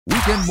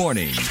Weekend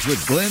mornings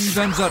with Glenn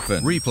Van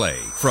Zutphen. Replay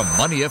from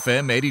Money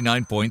FM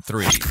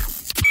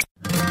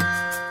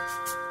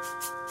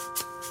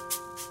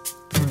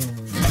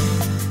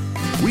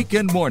 89.3.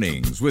 Weekend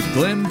mornings with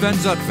Glenn Van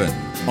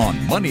Zutphen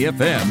on Money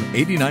FM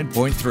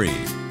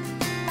 89.3.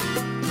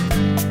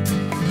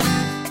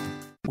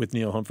 With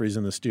Neil Humphreys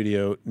in the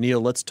studio. Neil,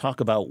 let's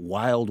talk about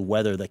wild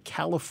weather. The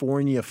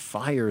California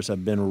fires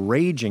have been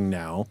raging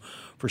now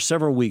for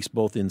several weeks,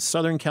 both in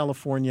Southern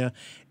California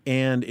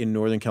and in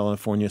Northern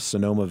California,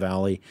 Sonoma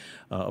Valley,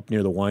 up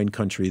near the wine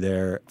country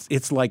there.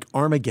 It's like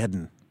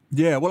Armageddon.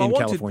 Yeah, well,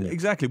 California.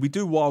 Exactly. We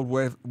do wild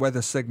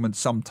weather segments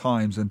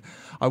sometimes, and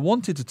I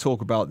wanted to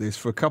talk about this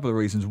for a couple of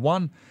reasons.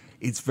 One,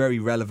 it's very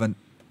relevant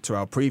to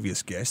our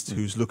previous guest,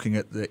 who's looking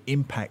at the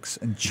impacts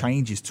and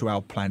changes to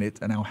our planet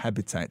and our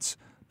habitats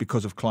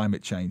because of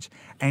climate change.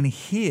 And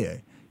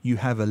here you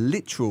have a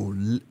literal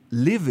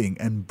living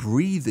and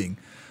breathing,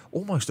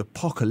 almost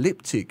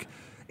apocalyptic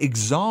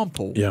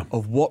example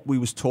of what we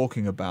was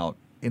talking about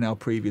in our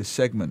previous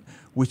segment,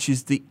 which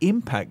is the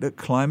impact that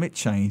climate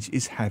change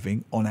is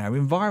having on our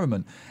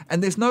environment.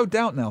 And there's no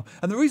doubt now.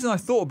 And the reason I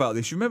thought about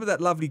this, you remember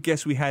that lovely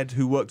guest we had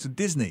who works at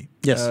Disney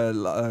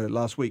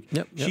last week?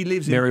 Yep. She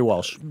lives in Mary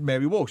Walsh.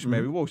 Mary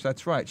Walsh,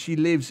 that's right. She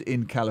lives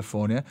in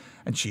California,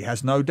 and she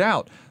has no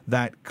doubt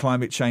that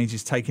climate change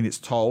is taking its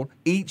toll.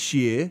 Each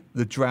year,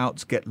 the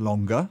droughts get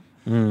longer.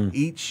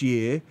 Each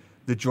year,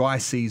 the dry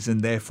season,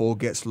 therefore,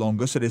 gets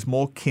longer, so there's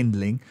more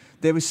kindling.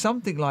 There is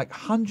something like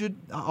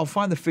I'll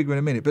find the figure in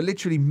a minute, but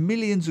literally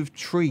millions of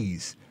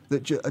trees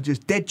that are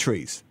just dead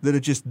trees that are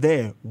just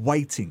there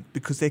waiting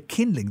because they're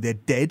kindling. They're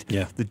dead.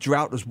 Yeah. The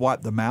drought has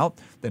wiped them out.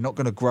 They're not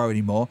going to grow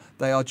anymore.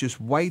 They are just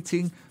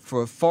waiting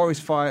for a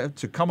forest fire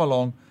to come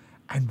along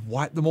and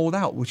wipe them all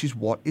out, which is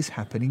what is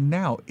happening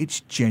now.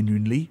 It's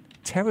genuinely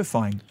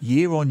terrifying.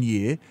 Year on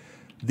year,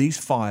 these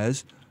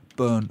fires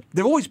burn.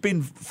 There have always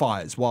been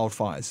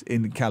wildfires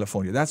in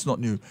California. That's not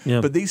new.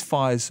 Yeah. But these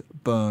fires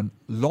burn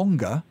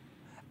longer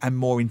and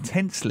more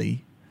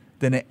intensely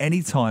than at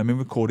any time in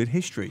recorded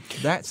history.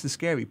 That's the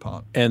scary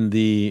part. And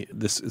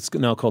it's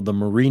now called the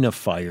Marina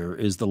Fire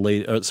is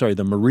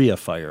the Maria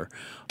Fire.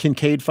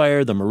 Kincaid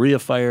Fire, the Maria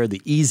Fire,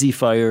 the Easy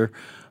Fire.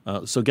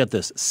 So get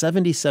this,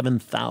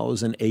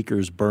 77,000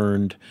 acres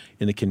burned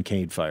in the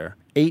Kincaid Fire,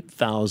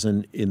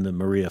 8,000 in the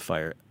Maria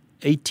Fire,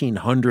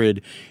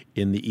 1,800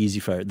 in the Easy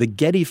Fire. The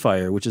Getty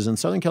Fire, which is in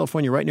Southern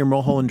California, right near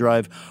Mulholland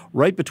Drive,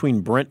 right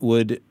between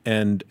Brentwood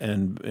and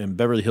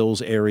Beverly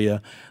Hills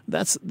area.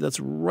 That's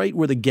right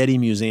where the Getty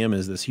Museum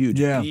is, this huge,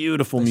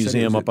 beautiful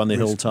museum up on the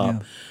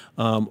hilltop.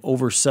 Yeah.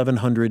 Over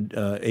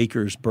 700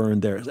 acres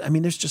burned there. I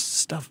mean, there's just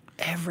stuff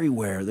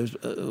everywhere. There's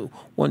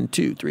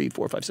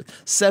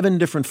 7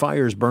 different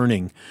fires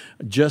burning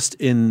just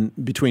in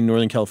between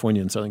Northern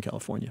California and Southern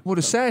California. Well,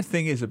 the sad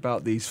thing is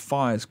about these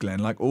fires, Glenn,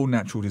 like all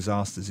natural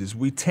disasters, is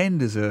we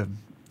tend as a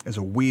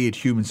weird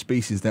human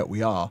species that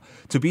we are,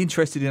 to be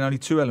interested in only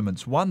two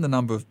elements. One, the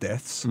number of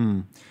deaths,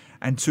 and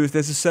two, if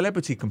there's a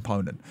celebrity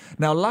component.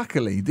 Now,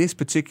 luckily, this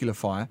particular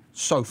fire,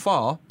 so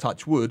far,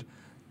 touch wood,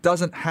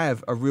 doesn't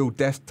have a real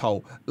death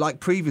toll like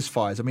previous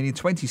fires. I mean, in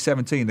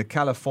 2017, the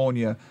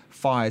California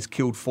fires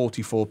killed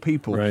 44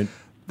 people. Right.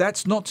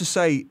 That's not to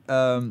say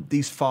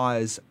these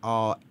fires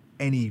are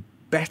any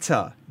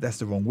better, that's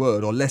the wrong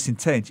word, or less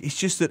intense. It's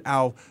just that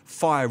our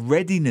fire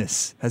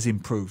readiness has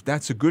improved.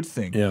 That's a good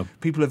thing. Yeah.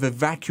 People have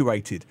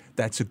evacuated.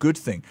 That's a good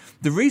thing.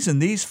 The reason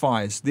these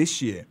fires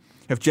this year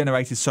have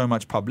generated so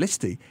much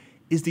publicity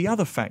is the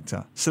other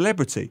factor,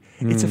 celebrity.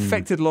 It's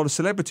affected a lot of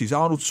celebrities.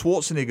 Arnold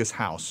Schwarzenegger's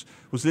house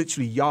was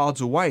literally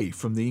yards away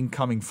from the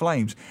incoming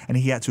flames, and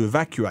he had to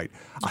evacuate.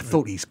 I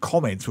thought his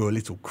comments were a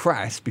little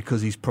crass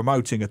because he's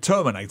promoting a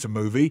Terminator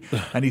movie,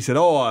 and he said,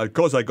 of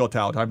course I got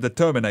out, I'm the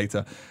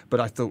Terminator. But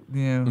I thought,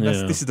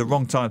 this is the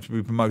wrong time to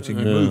be promoting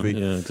a movie.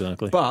 Yeah,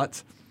 exactly.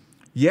 But,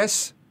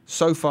 yes,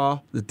 so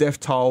far, the death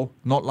toll,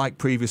 not like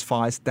previous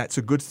fires, that's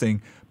a good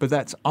thing, but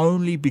that's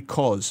only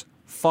because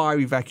fire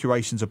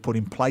evacuations are put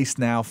in place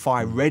now.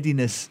 Fire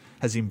readiness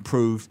has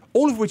improved,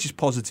 all of which is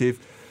positive.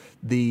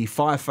 The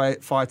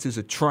firefighters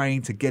are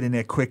trained to get in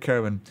there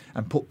quicker and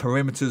put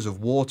perimeters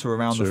of water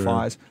around the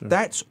fires. Sure.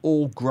 That's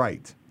all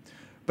great.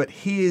 But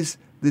here's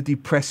the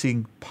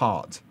depressing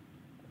part.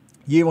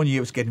 Year on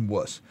year, it's getting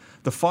worse.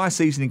 The fire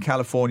season in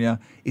California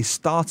is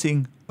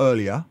starting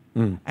earlier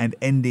and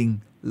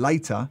ending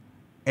later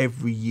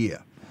every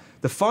year.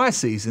 The fire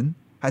season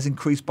has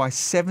increased by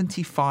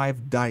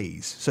 75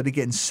 days. So they're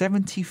getting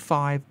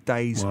 75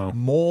 days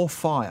more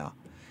fire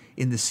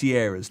in the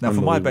Sierras. Now, for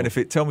my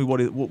benefit, tell me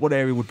what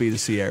area would be the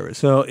Sierras?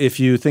 So if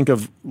you think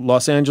of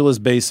Los Angeles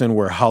Basin,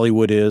 where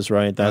Hollywood is,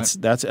 right?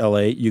 That's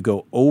L.A. You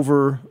go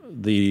over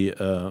the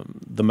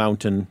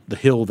mountain, the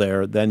hill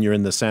there, then you're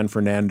in the San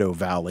Fernando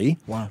Valley,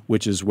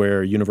 which is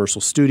where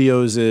Universal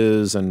Studios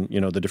is, and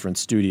the different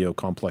studio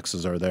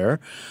complexes are there.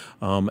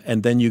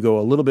 And then you go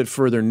a little bit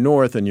further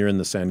north, and you're in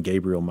the San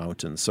Gabriel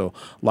Mountains. So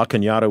La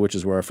Cañada, which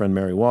is where our friend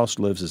Mary Walsh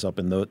lives, is up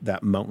in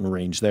that mountain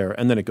range there,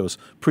 and then it goes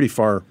pretty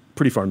far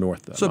pretty far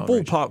north. So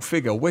ballpark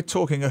figure, we're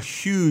talking a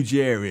huge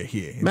area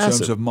here in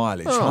terms of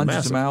mileage.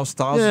 Hundreds of miles,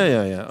 thousands?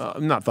 Yeah.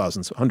 Not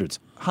thousands, hundreds.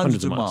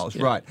 Hundreds of miles,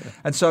 yeah. right. Yeah.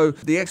 And so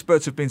the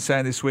experts have been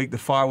saying this week, the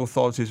fire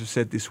authorities have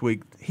said this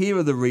week, here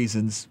are the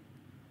reasons,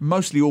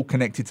 mostly all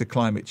connected to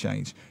climate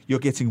change. You're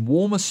getting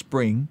warmer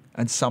spring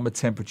and summer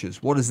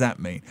temperatures. What does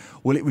that mean?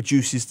 Well, it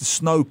reduces the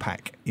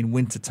snowpack in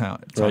winter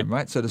time,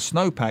 right? So the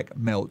snowpack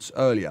melts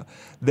earlier.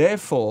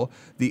 Therefore,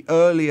 the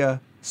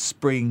earlier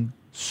spring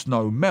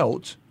snow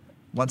melt,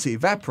 once it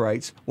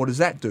evaporates, what does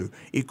that do?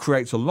 It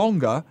creates a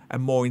longer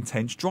and more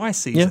intense dry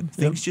season.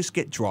 Things just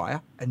get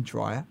drier and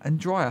drier and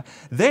drier.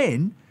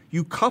 Then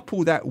you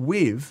couple that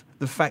with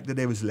the fact that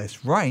there was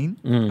less rain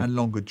and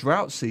longer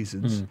drought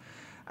seasons.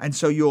 And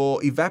so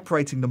you're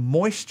evaporating the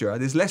moisture.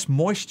 There's less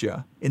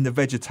moisture in the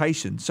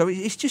vegetation. So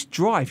it's just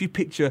dry. If you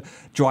picture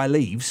dry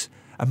leaves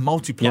and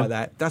multiply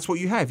that, that's what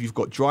you have. You've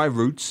got dry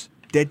roots,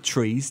 dead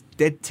trees,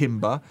 dead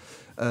timber,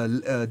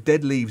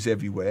 dead leaves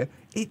everywhere.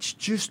 It's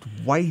just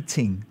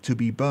waiting to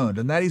be burned.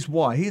 And that is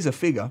why, here's a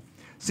figure,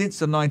 since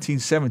the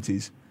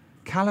 1970s,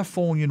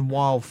 Californian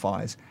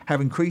wildfires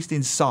have increased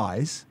in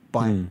size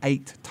by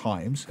 8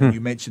 times. And you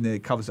mentioned that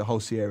it covers the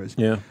whole Sierras.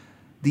 Yeah.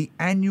 The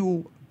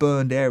annual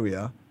burned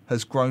area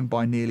has grown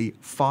by nearly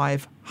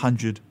 500%.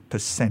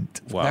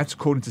 Wow. That's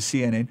according to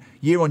CNN.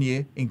 Year on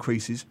year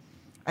increases.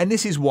 And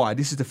this is why.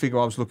 This is the figure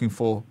I was looking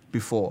for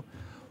before.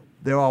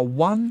 There are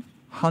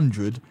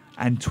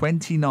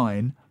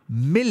 129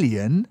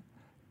 million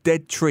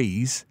dead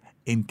trees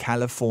in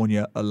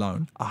California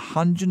alone.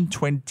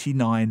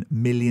 129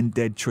 million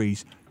dead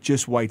trees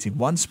just waiting.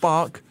 One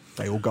spark,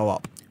 they all go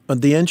up.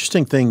 The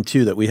interesting thing,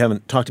 too, that we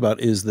haven't talked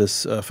about is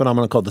this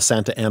phenomenon called the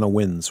Santa Ana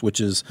winds,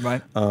 which is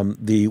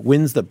the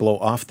winds that blow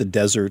off the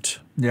desert.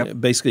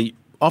 Basically,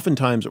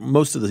 oftentimes,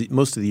 most of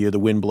the year, the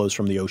wind blows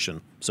from the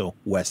ocean, so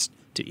west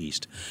to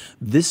east.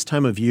 This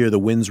time of year, the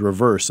winds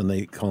reverse, and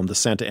they call them the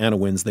Santa Ana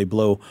winds. They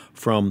blow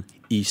from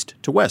east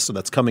to west, so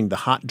that's coming the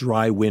hot,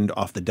 dry wind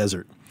off the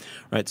desert.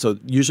 Right. So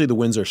usually the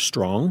winds are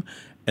strong,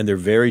 and they're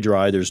very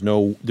dry. There's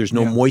no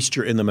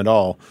moisture in them at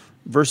all.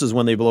 Versus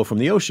when they blow from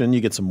the ocean,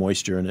 you get some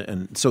moisture in it.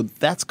 And so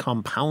that's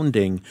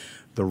compounding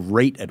the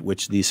rate at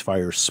which these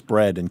fires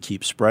spread and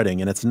keep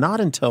spreading. And it's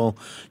not until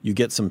you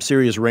get some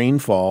serious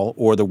rainfall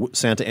or the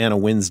Santa Ana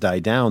winds die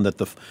down that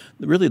the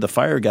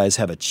fire guys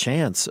have a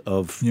chance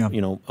of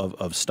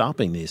of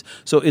stopping these.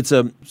 So it's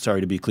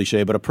sorry to be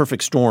cliche, but a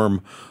perfect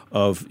storm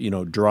of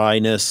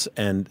dryness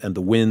and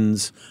the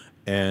winds.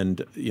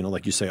 And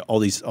like you say, all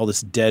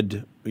this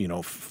dead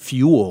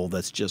fuel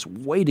that's just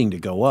waiting to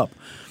go up.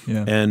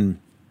 And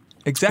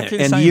exactly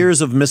and the same. Years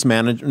of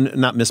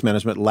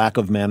lack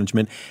of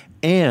management,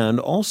 and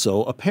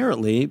also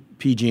apparently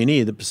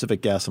PG&E, the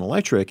Pacific Gas and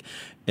Electric,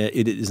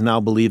 it is now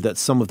believed that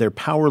some of their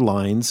power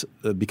lines,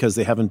 because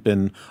they haven't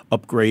been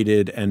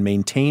upgraded and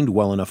maintained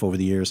well enough over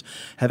the years,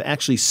 have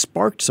actually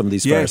sparked some of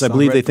these fires. I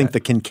believe they think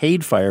the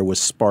Kincaid fire was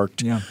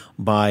sparked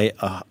by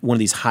one of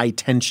these high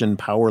tension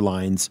power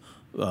lines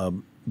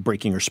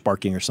breaking or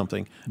sparking or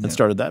something and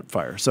started that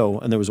fire. So,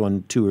 and there was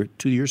one 2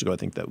 years ago, I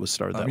think, that was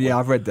started that way. Yeah,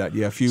 I've read that.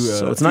 Yeah, a few.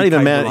 So it's not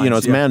even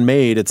it's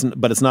man-made.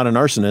 But it's not an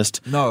arsonist.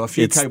 No, a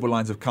few cable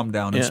lines have come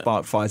down and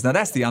sparked fires. Now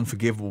that's the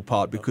unforgivable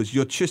part, because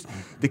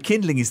the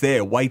kindling is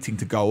there waiting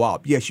to go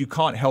up. Yes, you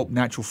can't help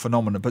natural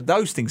phenomena, but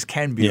those things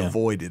can be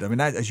avoided. I mean,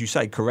 that, as you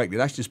say correctly,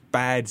 that's just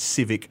bad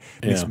civic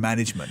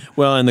mismanagement.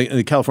 Well, and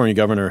the California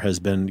governor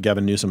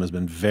Gavin Newsom has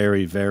been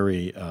very,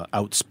 very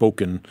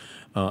outspoken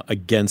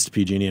against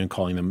PG&E and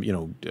calling them,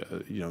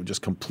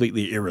 just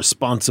completely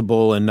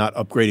irresponsible and not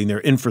upgrading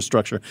their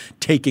infrastructure,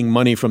 taking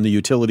money from the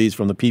utilities,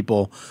 from the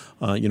people,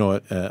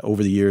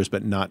 over the years,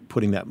 but not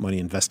putting that money,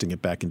 investing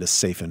it back into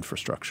safe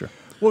infrastructure.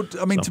 Well,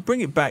 I mean, to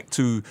bring it back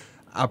to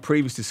our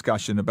previous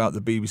discussion about the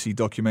BBC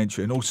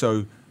documentary and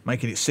also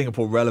making it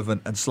Singapore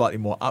relevant and slightly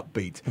more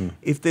upbeat,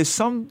 if there's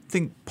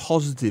something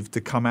positive to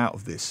come out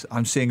of this,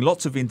 I'm seeing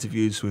lots of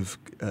interviews with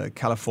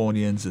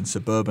Californians and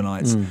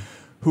suburbanites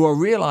who are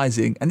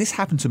realizing, and this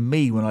happened to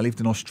me when I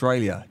lived in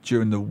Australia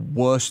during the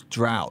worst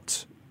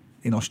drought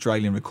in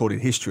Australian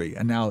recorded history,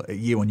 and now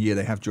year on year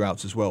they have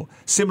droughts as well.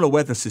 Similar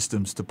weather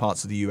systems to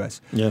parts of the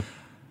US. Yeah.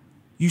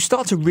 You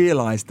start to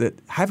realize that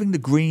having the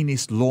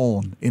greenest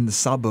lawn in the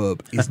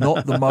suburb is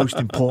not the most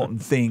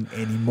important thing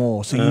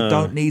anymore. So you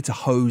don't need to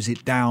hose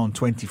it down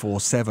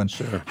 24/7.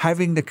 Sure.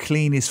 Having the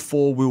cleanest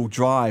four-wheel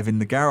drive in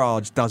the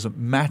garage doesn't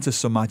matter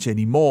so much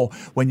anymore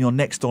when your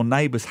next-door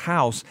neighbor's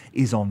house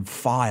is on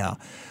fire.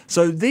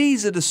 So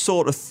these are the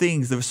sort of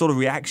things, the sort of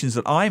reactions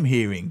that I'm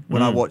hearing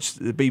when I watch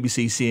the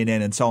BBC,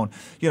 CNN, and so on.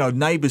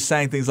 Neighbors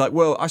saying things like,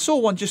 well, I saw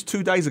one just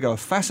 2 days ago, a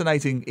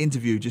fascinating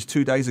interview just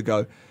 2 days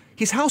ago.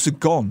 His house had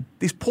gone.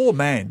 This poor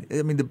man,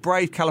 I mean, the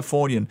brave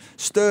Californian,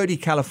 sturdy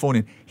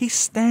Californian, he's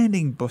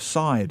standing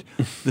beside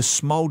the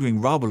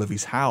smouldering rubble of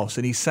his house,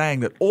 and he's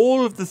saying that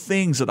all of the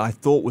things that I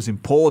thought was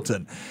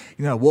important,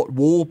 what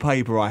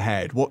wallpaper I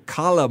had, what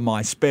color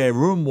my spare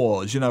room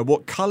was,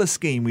 what color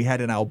scheme we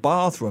had in our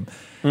bathroom,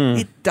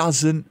 it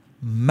doesn't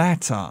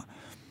matter.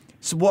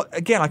 So what?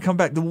 Again, I come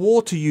back. The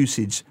water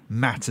usage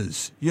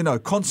matters.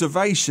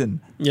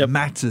 Conservation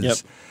matters. Yep.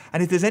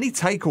 And if there's any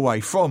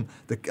takeaway from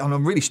and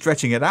I'm really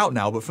stretching it out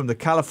now, but from the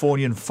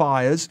Californian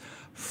fires,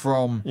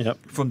 from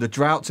the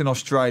droughts in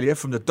Australia,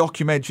 from the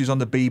documentaries on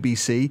the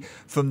BBC,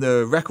 from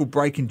the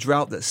record-breaking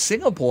drought that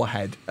Singapore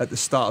had at the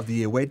start of the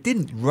year, where it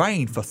didn't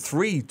rain for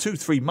 3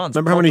 months.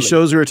 Remember how many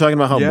shows we were talking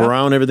about how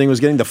brown everything was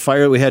getting? The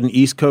fire we had in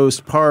East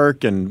Coast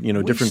Park and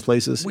different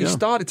places. We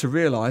started to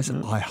realize,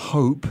 I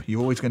hope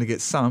you're always going to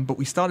get some, but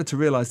we started to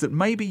realize that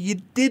maybe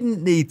you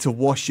didn't need to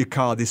wash your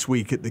car this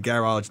week at the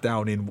garage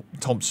down in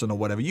Thompson or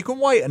whatever. You can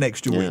wait an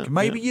extra week.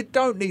 Maybe you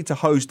don't need to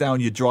hose down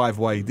your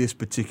driveway this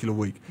particular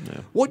week.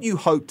 What you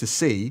hope to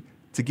see,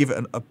 to give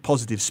it a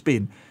positive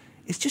spin,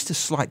 is just a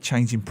slight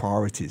change in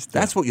priorities.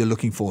 That's what you're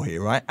looking for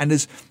here, right? And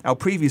as our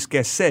previous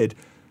guest said,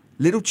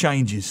 little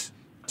changes.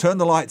 Turn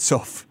the lights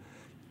off.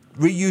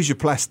 Reuse your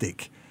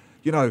plastic.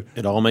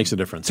 It all makes a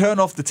difference. Turn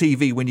off the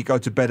TV when you go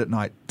to bed at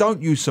night.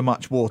 Don't use so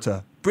much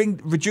water.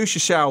 Reduce your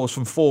showers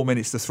from 4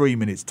 minutes to 3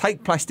 minutes.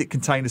 Take plastic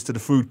containers to the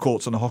food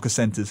courts and the hawker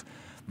centres.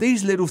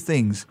 These little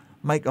things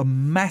make a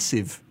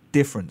massive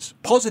difference,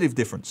 positive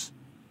difference,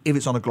 if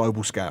it's on a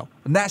global scale.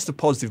 And that's the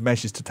positive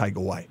message to take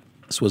away.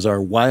 This was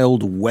our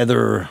wild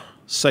weather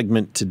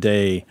segment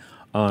today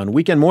on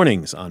Weekend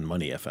Mornings on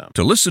Money FM.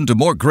 To listen to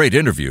more great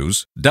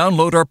interviews,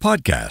 download our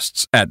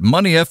podcasts at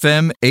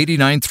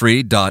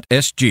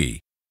moneyfm893.sg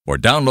or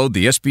download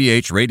the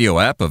SBH radio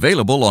app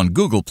available on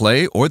Google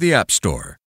Play or the App Store.